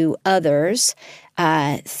to others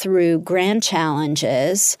through grand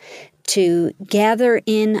challenges, to gather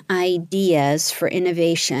in ideas for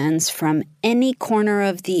innovations from any corner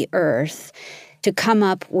of the earth, to come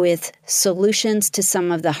up with solutions to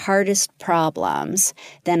some of the hardest problems,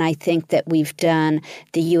 then I think that we've done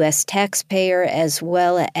the U.S. taxpayer as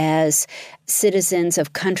well as citizens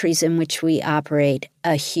of countries in which we operate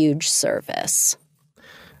a huge service.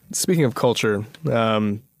 Speaking of culture,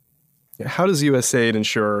 how does USAID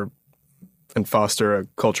ensure and foster a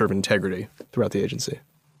culture of integrity throughout the agency?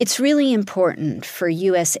 It's really important for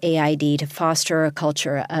USAID to foster a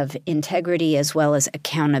culture of integrity as well as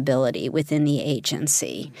accountability within the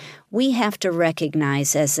agency. We have to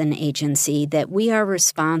recognize as an agency that we are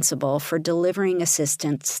responsible for delivering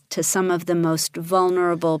assistance to some of the most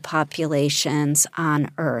vulnerable populations on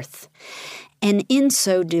Earth. And in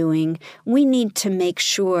so doing, we need to make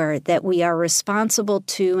sure that we are responsible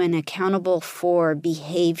to and accountable for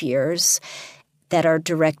behaviors that are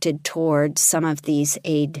directed towards some of these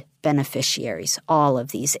aid beneficiaries, all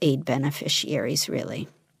of these aid beneficiaries, really.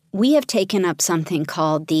 We have taken up something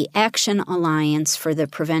called the Action Alliance for the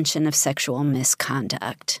Prevention of Sexual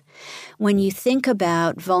Misconduct. When you think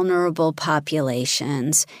about vulnerable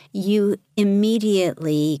populations, you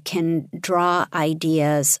immediately can draw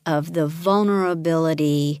ideas of the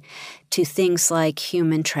vulnerability to things like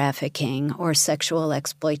human trafficking or sexual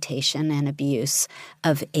exploitation and abuse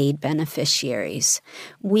of aid beneficiaries.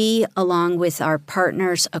 We, along with our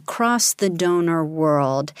partners across the donor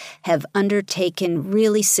world, have undertaken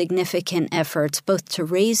really significant efforts both to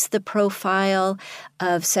raise the profile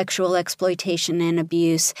of sexual exploitation and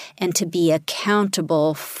abuse and to be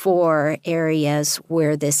accountable for areas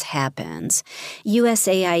where this happens.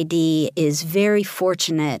 USAID is very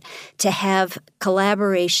fortunate to have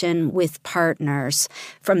collaboration with partners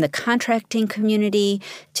from the contracting community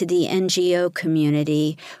to the NGO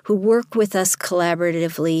community who work with us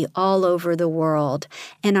collaboratively all over the world.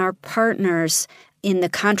 And our partners in the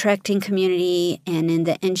contracting community and in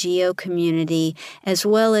the NGO community, as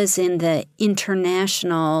well as in the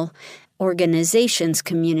international organizations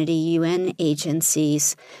community, UN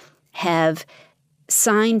agencies, have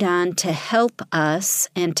signed on to help us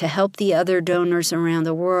and to help the other donors around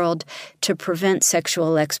the world to prevent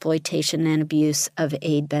sexual exploitation and abuse of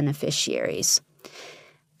aid beneficiaries.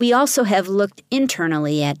 We also have looked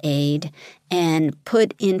internally at aid and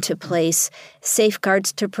put into place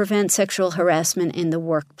safeguards to prevent sexual harassment in the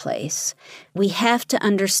workplace. We have to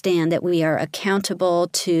understand that we are accountable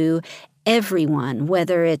to everyone,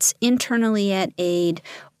 whether it's internally at aid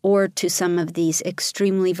or to some of these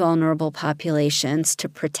extremely vulnerable populations, to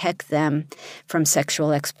protect them from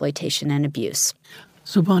sexual exploitation and abuse.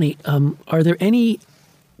 So, Bonnie, are there any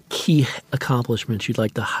key accomplishments you'd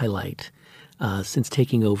like to highlight since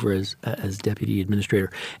taking over as Deputy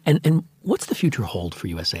Administrator? And what's the future hold for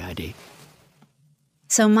USAID?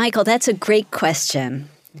 So, Michael, that's a great question.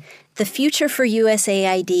 The future for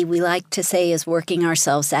USAID, we like to say, is working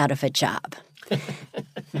ourselves out of a job.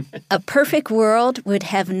 A perfect world would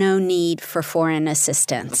have no need for foreign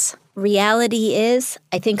assistance. Reality is,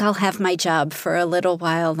 I think I'll have my job for a little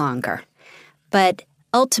while longer. But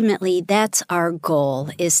ultimately, that's our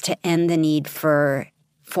goal, is to end the need for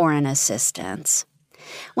foreign assistance.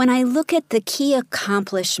 When I look at the key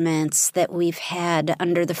accomplishments that we've had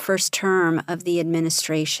under the first term of the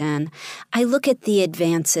administration, I look at the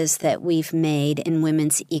advances that we've made in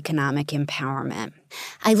women's economic empowerment.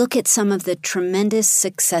 I look at some of the tremendous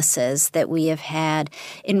successes that we have had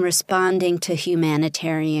in responding to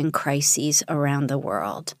humanitarian crises around the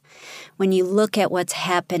world. When you look at what's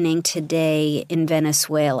happening today in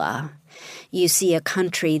Venezuela, you see a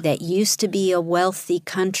country that used to be a wealthy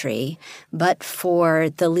country, but for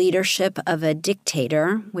the leadership of a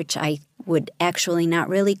dictator, which I would actually not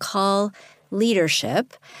really call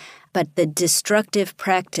leadership, but the destructive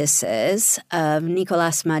practices of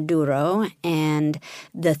Nicolás Maduro and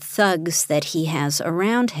the thugs that he has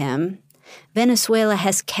around him, Venezuela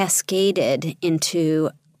has cascaded into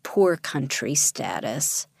poor country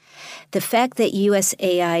status. The fact that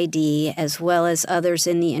USAID, as well as others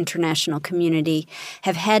in the international community,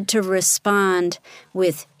 have had to respond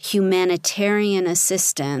with humanitarian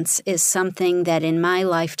assistance is something that in my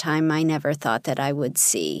lifetime I never thought that I would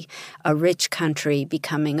see, a rich country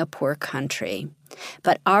becoming a poor country.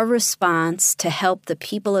 But our response to help the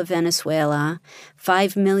people of Venezuela,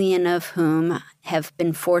 5 million of whom have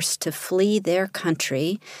been forced to flee their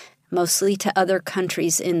country, mostly to other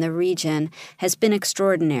countries in the region, has been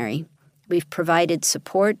extraordinary. We've provided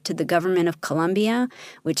support to the government of Colombia,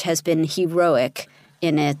 which has been heroic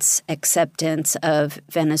in its acceptance of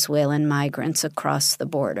Venezuelan migrants across the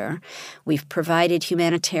border. We've provided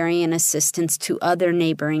humanitarian assistance to other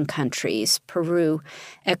neighboring countries, Peru,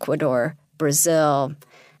 Ecuador, Brazil,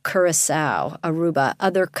 Curacao, Aruba,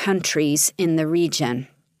 other countries in the region.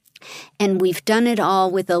 And we've done it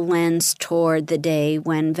all with a lens toward the day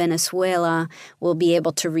when Venezuela will be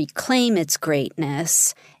able to reclaim its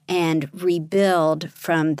greatness and rebuild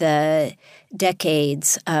from the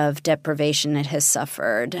decades of deprivation it has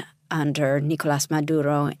suffered under Nicolás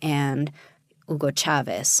Maduro and Hugo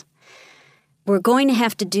Chavez. We're going to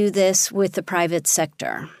have to do this with the private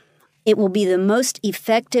sector. It will be the most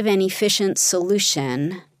effective and efficient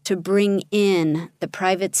solution to bring in the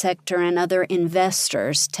private sector and other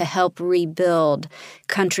investors to help rebuild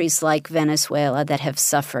countries like Venezuela that have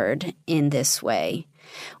suffered in this way.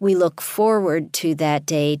 We look forward to that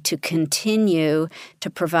day to continue to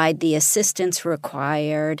provide the assistance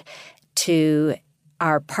required to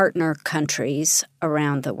our partner countries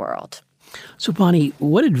around the world. So, Bonnie,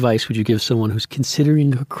 what advice would you give someone who's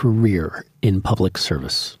considering a career in public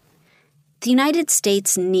service? The United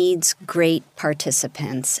States needs great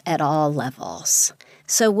participants at all levels.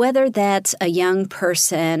 So whether that's a young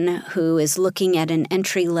person who is looking at an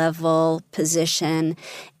entry-level position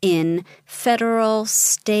in federal,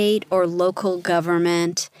 state, or local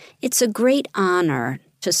government, it's a great honor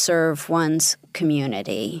to serve one's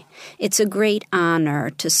community. It's a great honor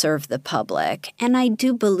to serve the public. And I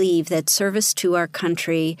do believe that service to our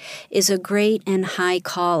country is a great and high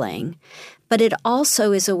calling. But it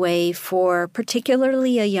also is a way for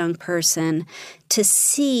particularly a young person to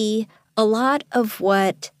see a lot of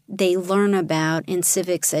what they learn about in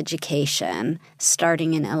civics education,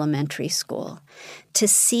 starting in elementary school, to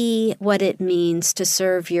see what it means to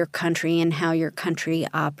serve your country and how your country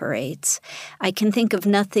operates. I can think of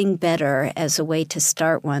nothing better as a way to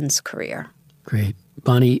start one's career. Great.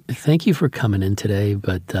 Bonnie, thank you for coming in today,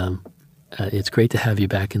 but it's great to have you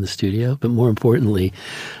back in the studio. But more importantly,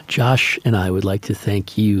 Josh and I would like to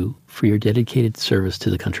thank you for your dedicated service to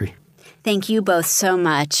the country. Thank you both so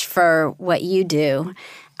much for what you do.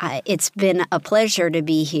 It's been a pleasure to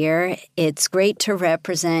be here. It's great to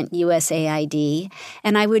represent USAID.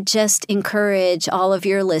 And I would just encourage all of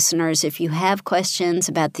your listeners, if you have questions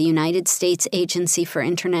about the United States Agency for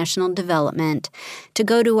International Development, to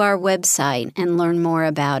go to our website and learn more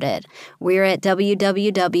about it. We're at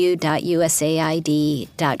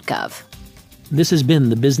www.usaid.gov. This has been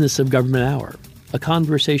the Business of Government Hour, a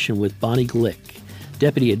conversation with Bonnie Glick,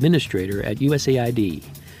 Deputy Administrator at USAID.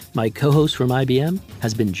 My co-host from IBM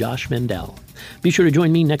has been Josh Mendel. Be sure to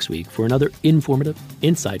join me next week for another informative,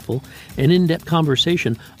 insightful, and in-depth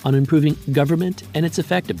conversation on improving government and its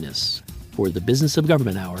effectiveness. For the Business of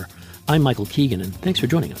Government Hour, I'm Michael Keegan, and thanks for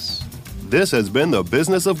joining us. This has been the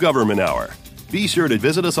Business of Government Hour. Be sure to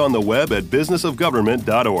visit us on the web at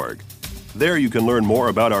businessofgovernment.org. There you can learn more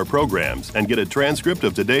about our programs and get a transcript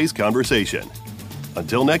of today's conversation.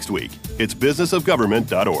 Until next week, it's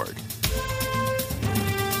businessofgovernment.org.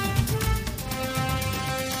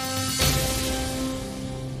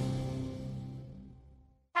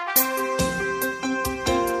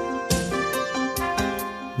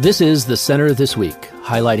 This is the Center This Week,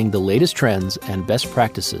 highlighting the latest trends and best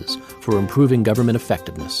practices for improving government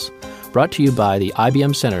effectiveness. Brought to you by the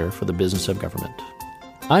IBM Center for the Business of Government.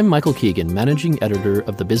 I'm Michael Keegan, Managing Editor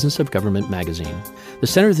of the Business of Government magazine. The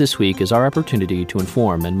Center This Week is our opportunity to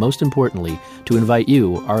inform and, most importantly, to invite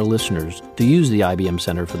you, our listeners, to use the IBM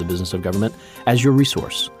Center for the Business of Government as your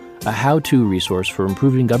resource, a how-to resource for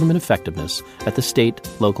improving government effectiveness at the state,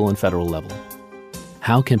 local, and federal level.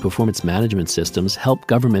 How can performance management systems help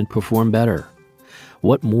government perform better?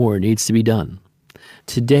 What more needs to be done?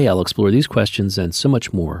 Today, I'll explore these questions and so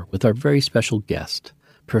much more with our very special guest,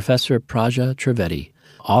 Professor Praja Trivedi,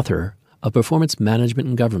 author of Performance Management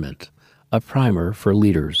in Government, a primer for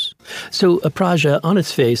leaders. So, Praja, on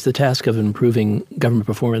its face, the task of improving government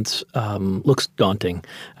performance looks daunting.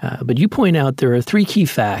 But you point out there are three key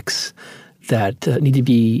facts that need to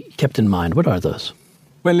be kept in mind. What are those?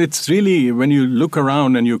 Well, it's really, when you look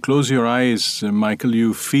around and you close your eyes, Michael,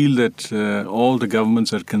 you feel that all the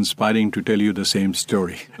governments are conspiring to tell you the same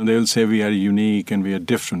story. And they'll say we are unique and we are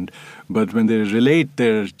different. But when they relate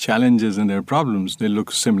their challenges and their problems, they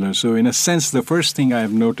look similar. So in a sense, the first thing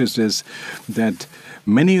I've noticed is that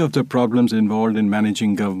many of the problems involved in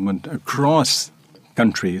managing government across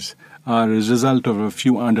countries are a result of a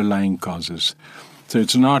few underlying causes. So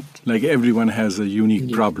it's not like everyone has a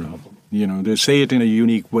unique problem. You know, they say it in a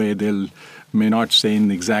unique way. May not say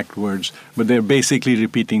in exact words, but they're basically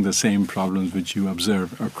repeating the same problems which you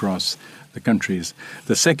observe across the countries.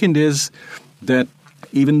 The second is that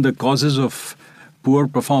even the causes of poor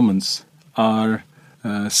performance are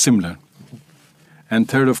similar. And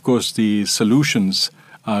third, of course, the solutions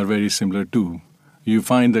are very similar too. You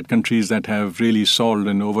find that countries that have really solved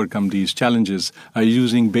and overcome these challenges are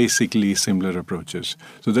using basically similar approaches.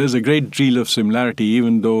 So there's a great deal of similarity,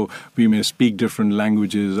 even though we may speak different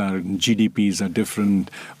languages, our GDPs are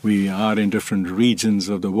different, we are in different regions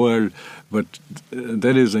of the world, but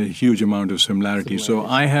there is a huge amount of similarity. So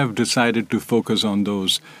I have decided to focus on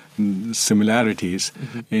those similarities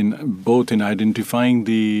in both in identifying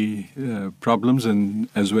the problems and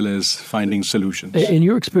as well as finding solutions. In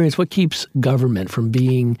your experience, what keeps government from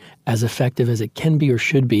being as effective as it can be or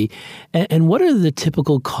should be? And what are the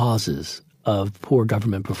typical causes of poor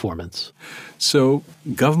government performance? So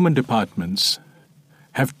government departments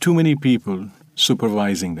have too many people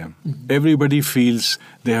supervising them. Everybody feels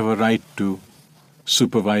they have a right to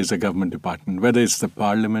supervise a government department, whether it's the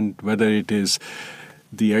parliament, whether it is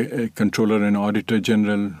the Controller and Auditor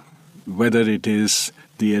General, whether it is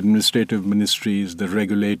the administrative ministries, the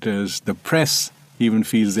regulators, the press even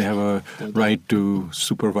feels they have a right to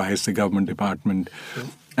supervise the government department,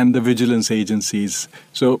 and the vigilance agencies.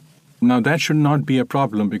 So now that should not be a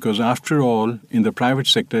problem, because after all, in the private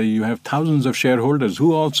sector, you have thousands of shareholders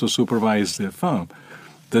who also supervise the firm.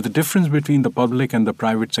 The difference between the public and the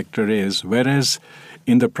private sector is, whereas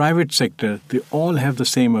in the private sector, they all have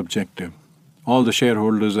the same objective. All the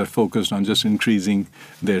shareholders are focused on just increasing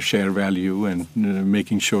their share value and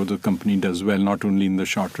making sure the company does well, not only in the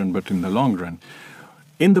short run, but in the long run.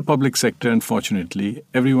 In the public sector, unfortunately,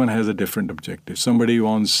 everyone has a different objective. Somebody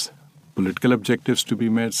wants political objectives to be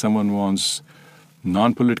met. Someone wants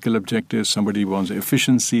non-political objectives. Somebody wants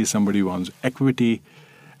efficiency. Somebody wants equity.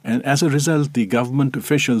 And as a result, the government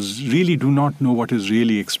officials really do not know what is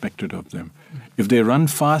really expected of them. If they run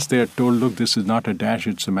fast, they are told, look, this is not a dash,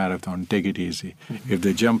 it's a marathon, take it easy. If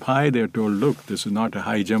they jump high, they are told, look, this is not a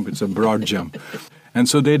high jump, it's a broad jump. And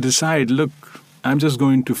so they decide, look, I'm just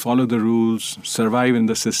going to follow the rules, survive in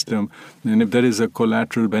the system, and if there is a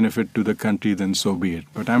collateral benefit to the country, then so be it.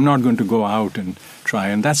 But I'm not going to go out and try,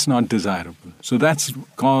 and that's not desirable. So that's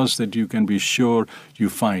cause that you can be sure you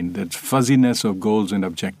find, that fuzziness of goals and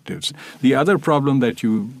objectives. The other problem that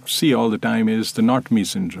you see all the time is the not me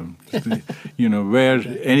syndrome. Where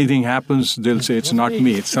anything happens, they'll say it's not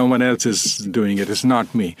me, it's someone else is doing it, it's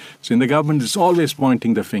not me. So in the government, it's always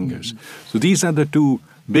pointing the fingers. So these are the two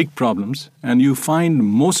big problems, and you find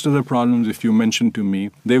most of the problems, if you mention to me,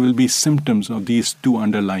 they will be symptoms of these two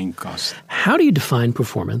underlying causes. How do you define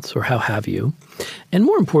performance, or how have you? And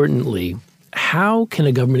more importantly, how can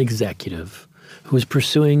a government executive who is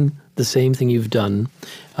pursuing the same thing you've done,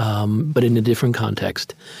 but in a different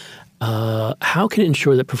context, how can it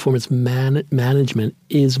ensure that performance management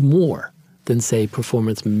is more than, say,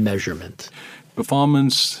 performance measurement?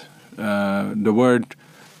 Performance, the word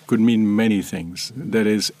could mean many things. There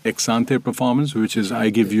is ex ante performance, which is I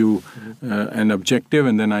give you an objective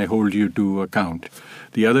and then I hold you to account.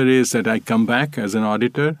 The other is that I come back as an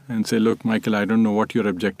auditor and say, look, Michael, I don't know what your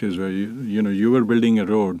objectives were. You were building a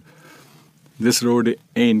road. This road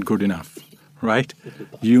ain't good enough, right?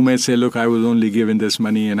 You may say, look, I was only given this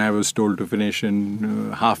money and I was told to finish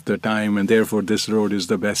in half the time, and therefore this road is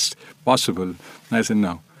the best possible. And I said,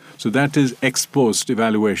 no. So that is ex post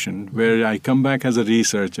evaluation, where I come back as a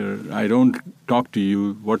researcher. I don't talk to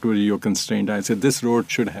you, what were your constraints? I said, this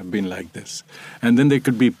road should have been like this. And then they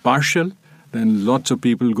could be partial. Then lots of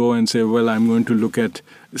people go and say, well, I'm going to look at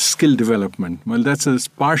skill development. Well, that's a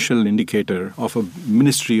partial indicator of a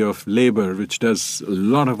Ministry of Labor, which does a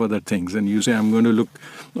lot of other things. And you say, I'm going to look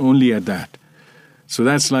only at that. So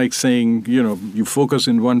that's like saying, you focus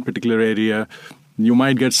in one particular area, you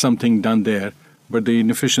might get something done there, but the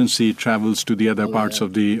inefficiency travels to the other parts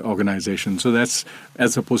of the organization. So that's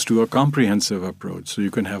as opposed to a comprehensive approach. So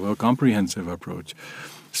you can have a comprehensive approach.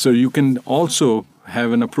 So you can also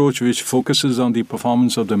have an approach which focuses on the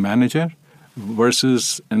performance of the manager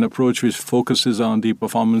versus an approach which focuses on the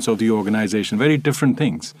performance of the organization. Very different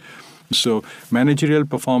things. So managerial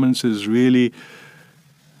performance is really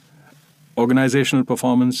organizational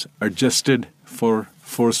performance adjusted for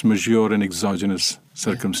force majeure and exogenous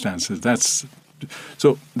circumstances.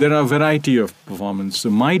 So there are a variety of performance. So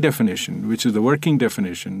my definition, which is the working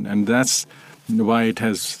definition, and that's why it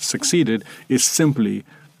has succeeded, is simply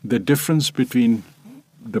the difference between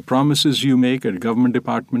the promises you make at a government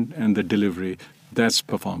department and the delivery. That's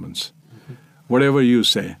performance. Whatever you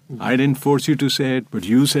say. I didn't force you to say it, but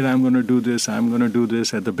you said, I'm going to do this, I'm going to do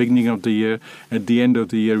this at the beginning of the year. At the end of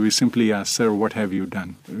the year, we simply ask, sir, what have you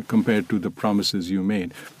done compared to the promises you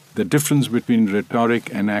made? The difference between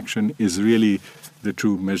rhetoric and action is really the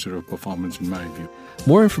true measure of performance, in my view.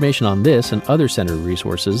 More information on this and other center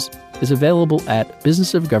resources is available at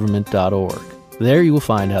businessofgovernment.org. There you will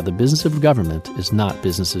find how the business of government is not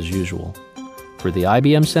business as usual. For the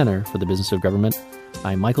IBM Center for the Business of Government,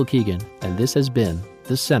 I'm Michael Keegan, and this has been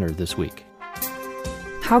The Center This Week.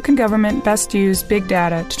 How can government best use big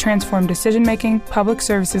data to transform decision-making, public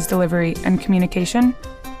services delivery, and communication?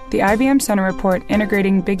 The IBM Center report,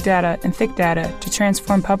 Integrating Big Data and Thick Data to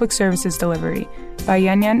Transform Public Services Delivery by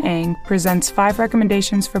Yan Ang, presents 5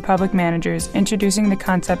 recommendations for public managers introducing the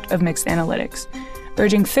concept of mixed analytics,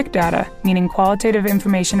 urging thick data, meaning qualitative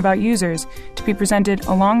information about users, to be presented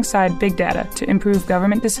alongside big data to improve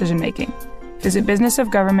government decision-making. Visit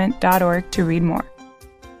businessofgovernment.org to read more.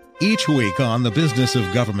 Each week on the Business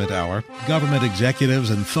of Government Hour, government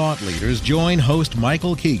executives and thought leaders join host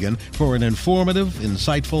Michael Keegan for an informative,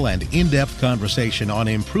 insightful, and in-depth conversation on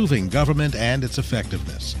improving government and its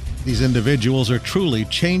effectiveness. These individuals are truly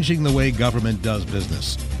changing the way government does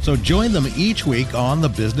business. So join them each week on the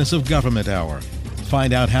Business of Government Hour.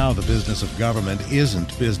 Find out how the business of government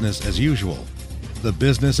isn't business as usual. The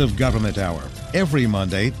Business of Government Hour, every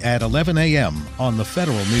Monday at 11 a.m. on the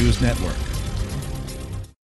Federal News Network.